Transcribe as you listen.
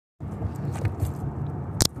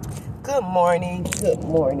Good morning. Good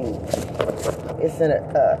morning. It's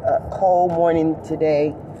a cold morning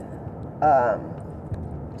today.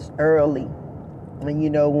 It's early. And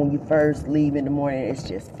when you first leave in the morning, it's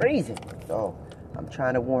just freezing. So I'm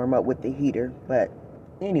trying to warm up with the heater. But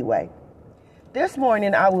anyway, this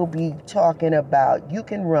morning I will be talking about you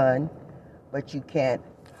can run, but you can't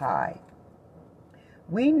hide.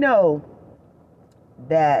 We know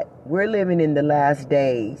that we're living in the last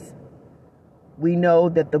days. We know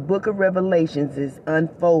that the book of Revelations is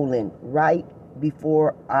unfolding right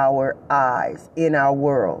before our eyes in our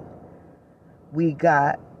world. We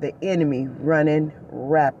got the enemy running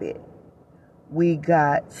rapid. We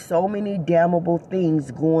got so many damnable things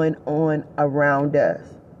going on around us.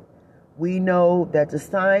 We know that the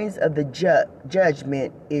signs of the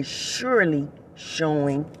judgment is surely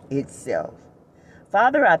showing itself.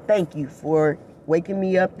 Father, I thank you for waking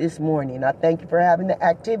me up this morning. I thank you for having the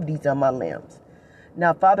activities on my limbs.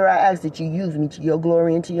 Now, Father, I ask that you use me to your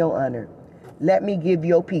glory and to your honor. Let me give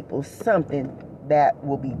your people something that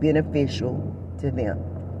will be beneficial to them.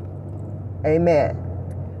 Amen.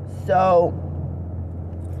 So,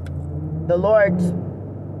 the Lord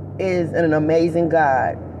is an amazing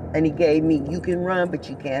God, and he gave me, you can run, but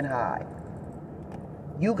you can't hide.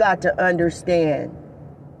 You got to understand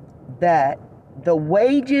that the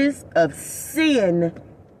wages of sin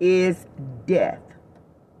is death.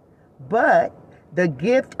 But the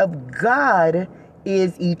gift of God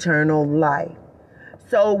is eternal life.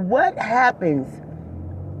 So what happens?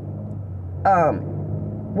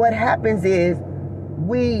 What happens is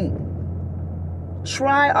we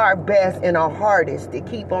try our best and our hardest to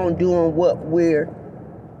keep on doing what we're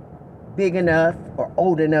big enough or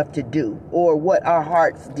old enough to do, or what our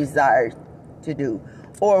hearts desire to do,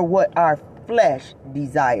 or what our flesh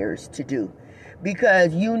desires to do.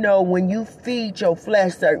 Because when you feed your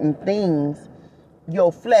flesh certain things,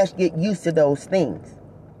 your flesh get used to those things.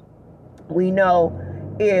 We know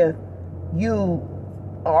if you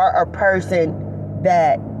are a person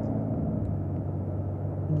that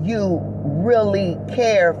you really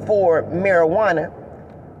care for marijuana,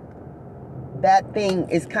 that thing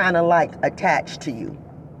is kind of like attached to you.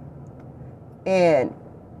 And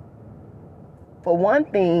for one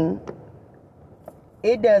thing,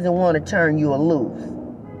 it doesn't want to turn you loose.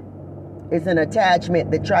 It's an attachment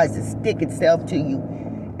that tries to stick itself to you.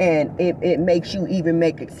 And it makes you even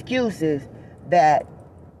make excuses that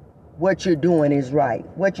what you're doing is right.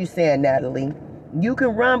 What you saying, Natalie? You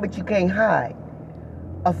can run, but you can't hide.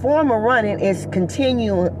 A form of running is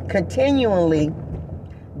continually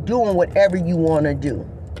doing whatever you want to do.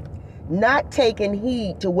 Not taking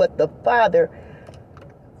heed to what the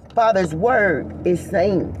Father's word is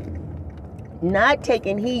saying. Not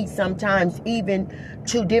taking heed sometimes even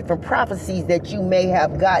to different prophecies that you may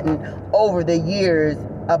have gotten over the years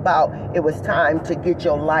about it was time to get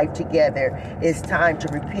your life together. It's time to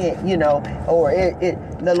repent, or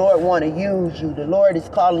the Lord want to use you. The Lord is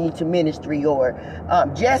calling you to ministry, or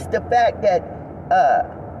just the fact that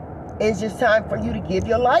it's just time for you to give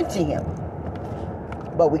your life to him.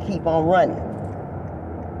 But we keep on running.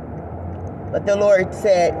 But the Lord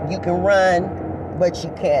said you can run, but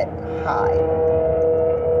you can't hide.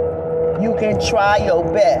 You can try your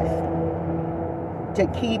best to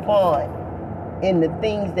keep on in the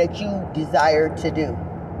things that you desire to do.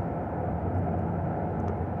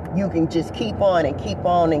 You can just keep on and keep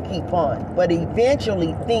on and keep on. But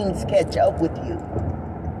eventually things catch up with you.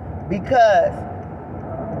 Because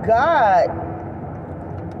God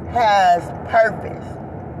has purpose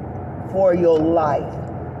for your life.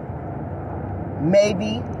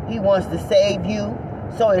 Maybe he wants to save you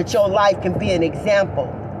so that your life can be an example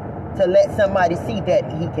to let somebody see that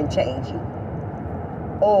he can change you.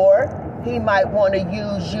 Or he might want to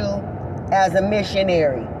use you as a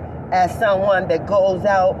missionary, as someone that goes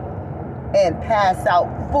out and pass out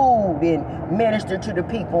food and minister to the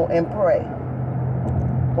people and pray.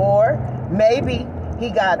 Or maybe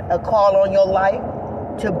he got a call on your life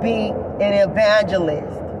to be an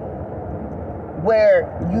evangelist, where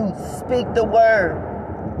you speak the word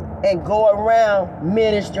and go around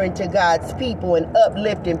ministering to God's people and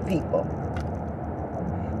uplifting people.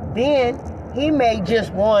 Then he may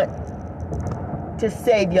just want to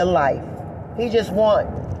save your life. He just want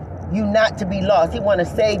you not to be lost. He want to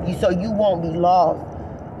save you so you won't be lost.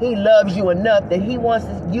 He loves you enough that he wants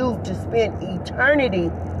you to spend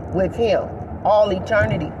eternity with him, all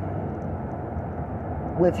eternity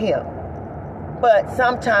with him. But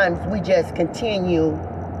sometimes we just continue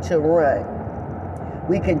to run.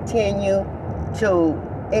 We continue to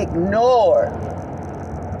ignore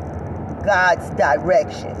God's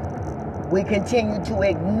direction. We continue to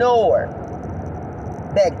ignore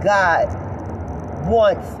that God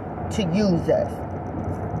wants to use us.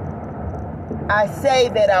 I say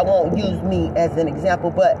that I won't use me as an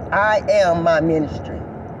example, but I am my ministry.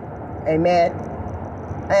 Amen.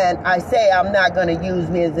 And I say I'm not going to use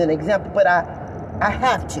me as an example, but I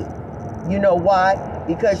have to. You know why?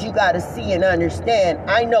 Because you got to see and understand.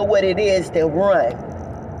 I know what it is to run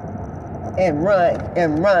and run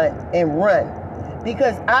and run and run.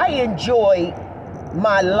 Because I enjoy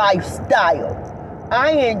my lifestyle.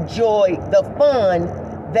 I enjoy the fun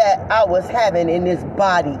that I was having in this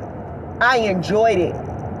body. I enjoyed it.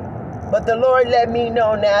 But the Lord let me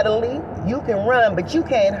know, Natalie, you can run, but you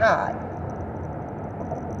can't hide.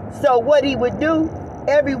 So what he would do,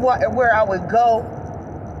 everywhere I would go,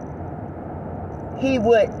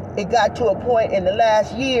 it got to a point in the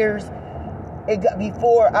last years,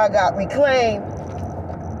 before I got reclaimed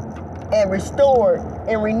and restored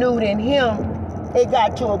and renewed in him, it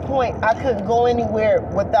got to a point I couldn't go anywhere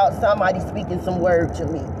without somebody speaking some word to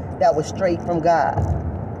me that was straight from God.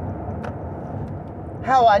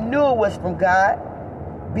 How I knew it was from God,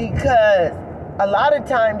 because a lot of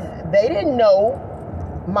times they didn't know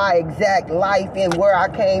my exact life and where I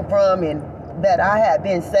came from, and that I had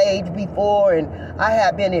been saved before, and I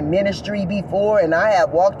had been in ministry before, and I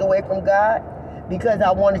had walked away from God because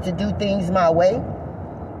I wanted to do things my way.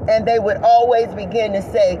 And they would always begin to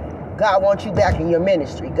say, God wants you back in your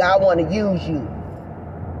ministry. God wants to use you.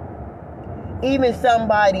 Even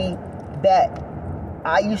somebody that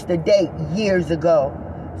I used to date years ago,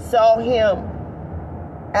 saw him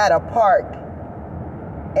at a park,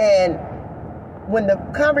 and when the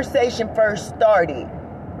conversation first started,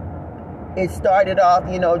 it started off,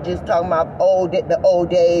 just talking about the old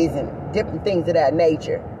days and different things of that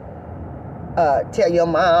nature. Tell your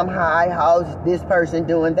mom, hi, how's this person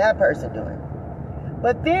doing, that person doing.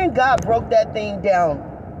 But then God broke that thing down,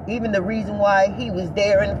 even the reason why he was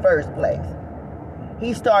there in the first place.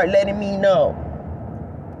 He started letting me know,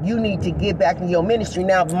 you need to get back in your ministry.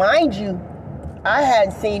 Now, mind you, I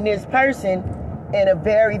hadn't seen this person in a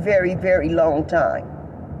very, very, very long time.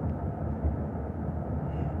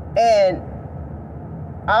 And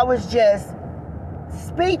I was just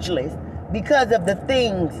speechless because of the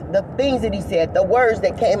things that he said, the words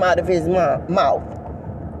that came out of his mouth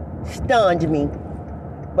stunned me.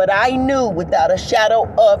 But I knew without a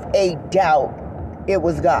shadow of a doubt it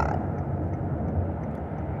was God.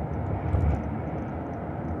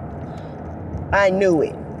 I knew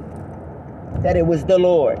it, that it was the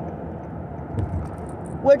Lord.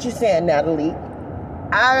 What you saying, Natalie?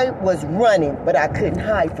 I was running, but I couldn't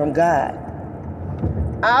hide from God.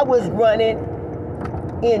 I was running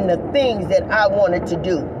in the things that I wanted to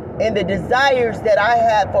do, and the desires that I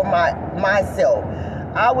had for myself.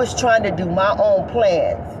 I was trying to do my own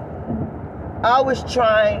plans. I was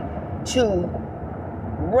trying to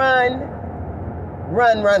run.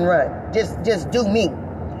 Just do me.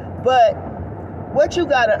 But what you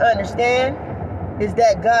got to understand is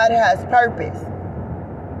that God has purpose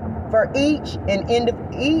for each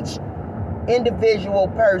individual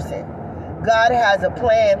person. God has a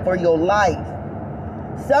plan for your life.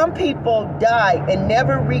 Some people die and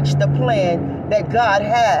never reach the plan that God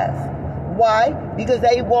has. Why? Because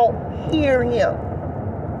they won't hear him.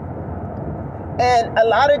 And a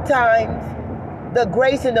lot of times, the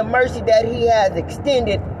grace and the mercy that he has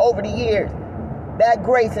extended over the years, that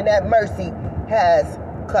grace and that mercy has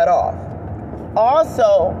cut off.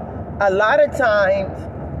 Also, a lot of times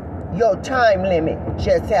your time limit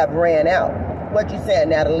just have ran out. What you saying,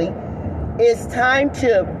 Natalie? It's time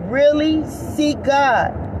to really seek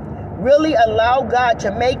God. Really allow God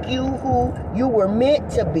to make you who you were meant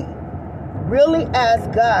to be. Really ask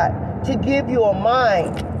God to give you a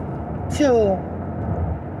mind to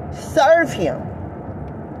serve him.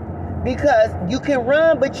 Because you can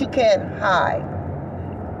run, but you can't hide.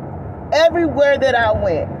 Everywhere that I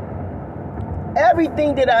went,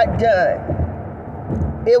 everything that I done,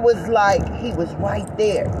 it was like he was right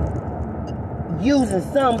there, using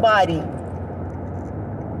somebody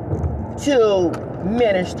to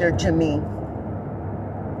minister to me.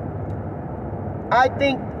 I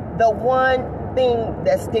think the one thing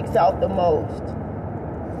that sticks out the most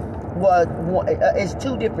is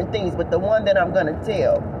two different things, but the one that I'm going to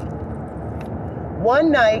tell.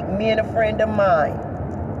 One night, me and a friend of mine,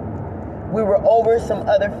 we were over some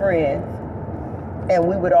other friends, and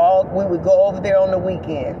we would go over there on the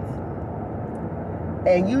weekends.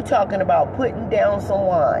 And you talking about putting down some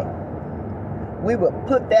wine. We would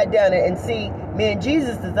put that down and see, me and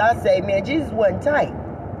Jesus, as I say, me and Jesus wasn't tight.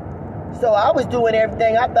 So I was doing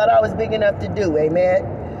everything I thought I was big enough to do,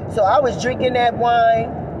 amen. So I was drinking that wine.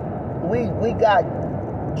 We got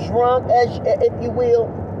drunk, if you will.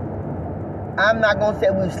 I'm not going to say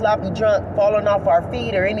we were sloppy drunk, falling off our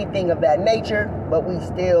feet or anything of that nature, but we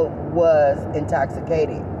still was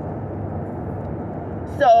intoxicated.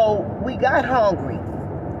 So we got hungry.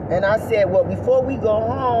 And I said, well, before we go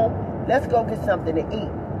home, let's go get something to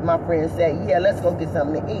eat. My friend said, yeah, let's go get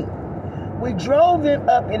something to eat. We drove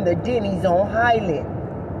up in the Denny's on Highland.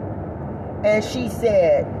 And she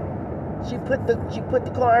said, she put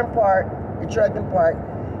the car in park, the truck in park.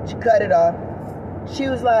 She cut it off. She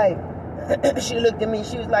was like, she looked at me.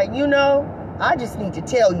 She was like, you know, I just need to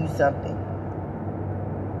tell you something.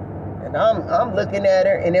 And I'm looking at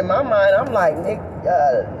her, and in my mind, I'm like,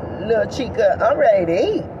 little chica, I'm ready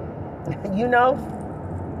to eat, you know.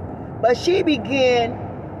 But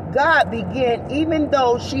God began, even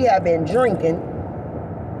though she had been drinking,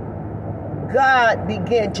 God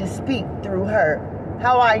began to speak through her.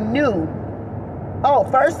 How I knew. Oh,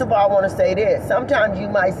 first of all, I want to say this. Sometimes you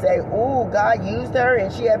might say, oh, God used her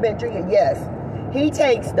and she had been drinking. Yes.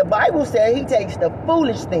 The Bible said he takes the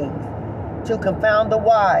foolish things to confound the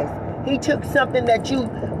wise. He took something that you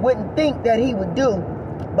wouldn't think that he would do,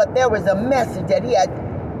 but there was a message that he had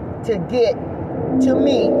to get to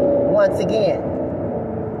me once again.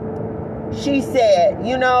 She said,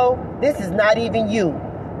 you know, this is not even you.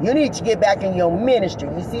 You need to get back in your ministry.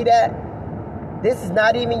 You see that? This is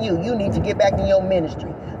not even you. You need to get back in your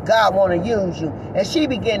ministry. God want to use you. And she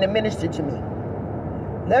began to minister to me.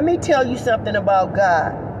 Let me tell you something about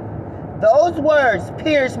God. Those words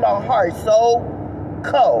pierced my heart so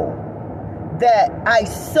cold that I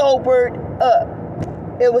sobered up.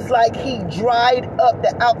 It was like he dried up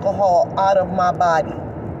the alcohol out of my body.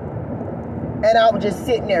 And I was just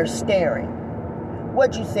sitting there staring.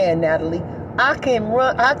 What you saying, Natalie? I could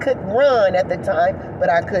run at the time, but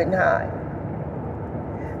I couldn't hide.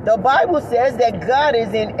 The Bible says that God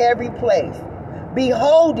is in every place,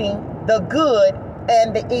 beholding the good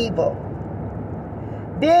and the evil.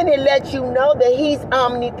 Then it lets you know that he's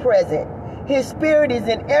omnipresent. His spirit is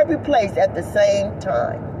in every place at the same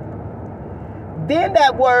time. Then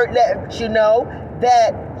that word lets you know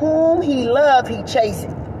that whom he loved, he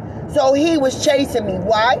chastens. So he was chasing me.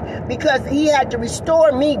 Why? Because he had to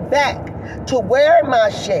restore me back to where my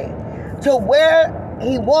shame, to where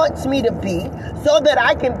he wants me to be, so that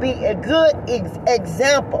I can be a good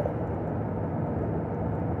example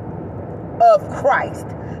of Christ.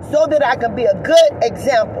 So that I can be a good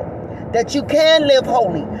example that you can live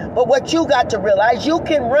holy. But what you got to realize, you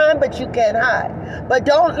can run, but you can't hide. But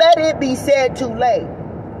don't let it be said too late.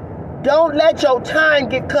 Don't let your time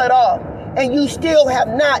get cut off and you still have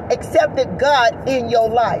not accepted God in your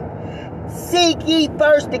life. Seek ye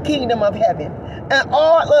first the kingdom of heaven and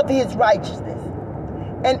all of his righteousness.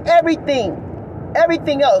 And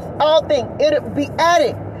everything else, all things, it'll be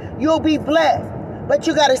added. You'll be blessed. But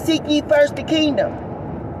you got to seek ye first the kingdom.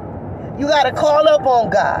 You got to call up on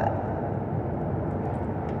God.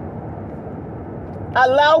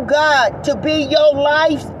 Allow God to be your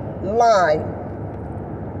lifeline.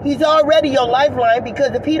 He's already your lifeline,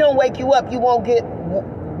 because if he don't wake you up, you won't get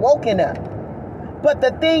woken up. But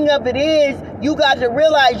the thing of it is, you got to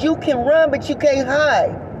realize you can run, but you can't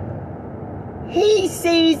hide. He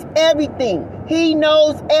sees everything. He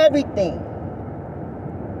knows everything.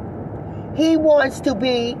 He wants to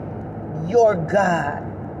be your God.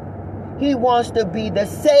 He wants to be the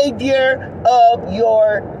Savior of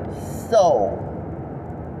your soul.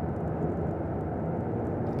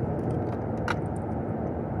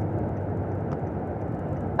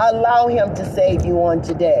 Allow him to save you on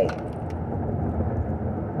today.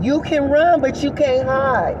 You can run, but you can't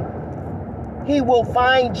hide. He will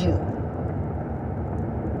find you.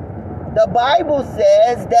 The Bible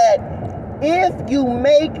says that if you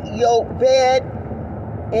make your bed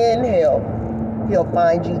in hell, he'll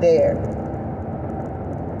find you there.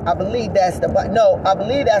 I believe that's I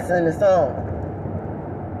believe that's in the song.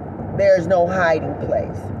 There's no hiding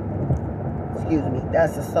place. Excuse me,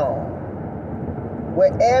 that's a song.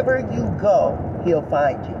 Wherever you go, he'll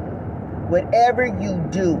find you. Whatever you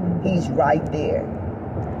do, he's right there.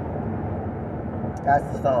 That's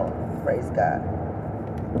the song. Praise God.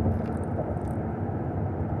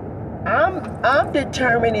 I'm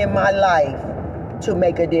determined in my life to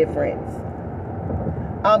make a difference.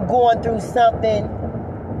 I'm going through something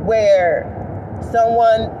where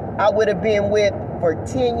someone I would have been with for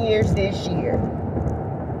 10 years this year,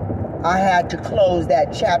 I had to close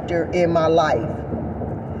that chapter in my life,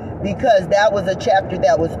 because that was a chapter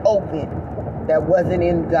that was open, that wasn't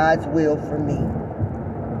in God's will for me.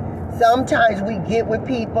 Sometimes we get with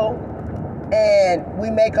people and we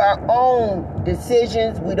make our own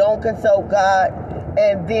decisions. We don't consult God,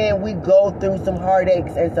 And then we go through some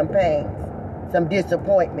heartaches and some pains, some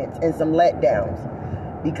disappointments and some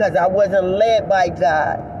letdowns. Because I wasn't led by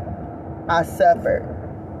God, I suffered.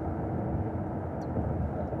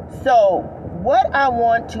 So, what I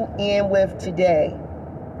want to end with today,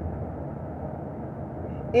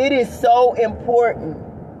 it is so important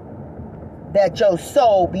that your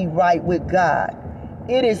soul be right with God.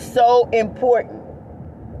 It is so important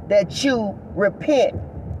that you repent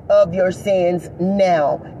of your sins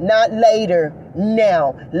now, not later,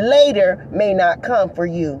 now. Later may not come for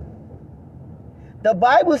you. The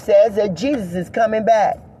Bible says that Jesus is coming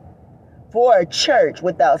back for a church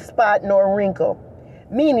without spot nor wrinkle,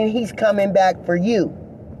 meaning he's coming back for you,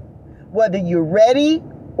 whether you're ready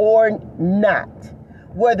or not,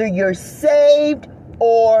 whether you're saved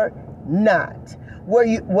or not,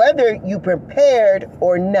 whether you prepared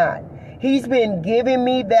or not. He's been giving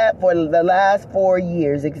me that for the last 4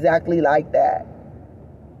 years, exactly like that.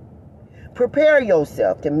 Prepare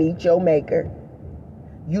yourself to meet your Maker.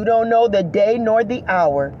 You don't know the day nor the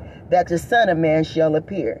hour that the Son of Man shall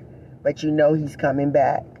appear, but you know he's coming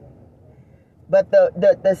back. But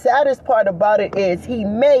the saddest part about it is he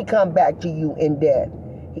may come back to you in death.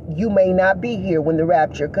 You may not be here when the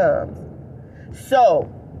rapture comes. So,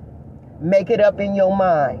 make it up in your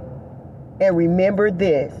mind. And remember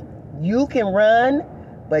this. You can run,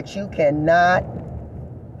 but you cannot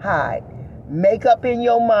hide. Make up in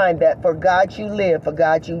your mind that for God you live, for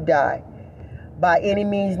God you die. By any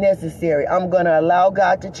means necessary, I'm going to allow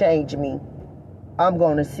God to change me. I'm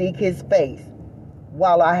going to seek his face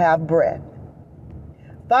while I have breath.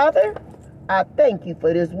 Father, I thank you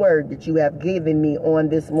for this word that you have given me on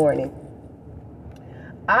this morning.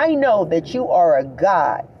 I know that you are a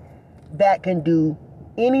God that can do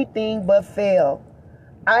anything but fail.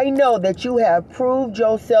 I know that you have proved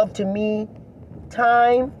yourself to me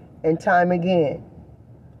time and time again.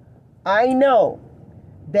 I know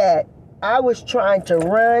that I was trying to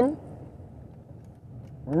run,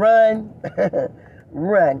 run,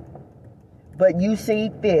 but you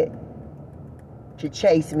see fit to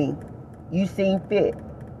chase me. You seem fit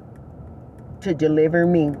to deliver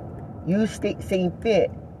me. You seem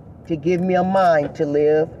fit to give me a mind to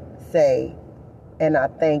live, say, and I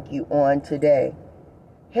thank you on today.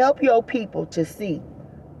 Help your people to see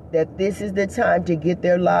that this is the time to get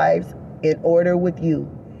their lives in order with you.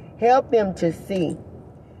 Help them to see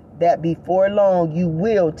that before long you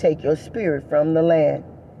will take your spirit from the land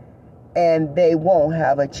and they won't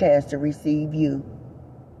have a chance to receive you.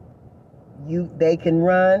 They can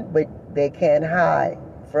run, but they can't hide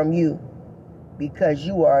from you because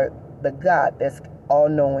you are the God that's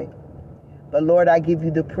all-knowing. But Lord, I give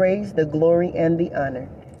you the praise, the glory, and the honor.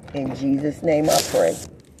 In Jesus' name I pray.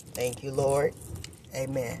 Thank you, Lord.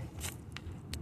 Amen.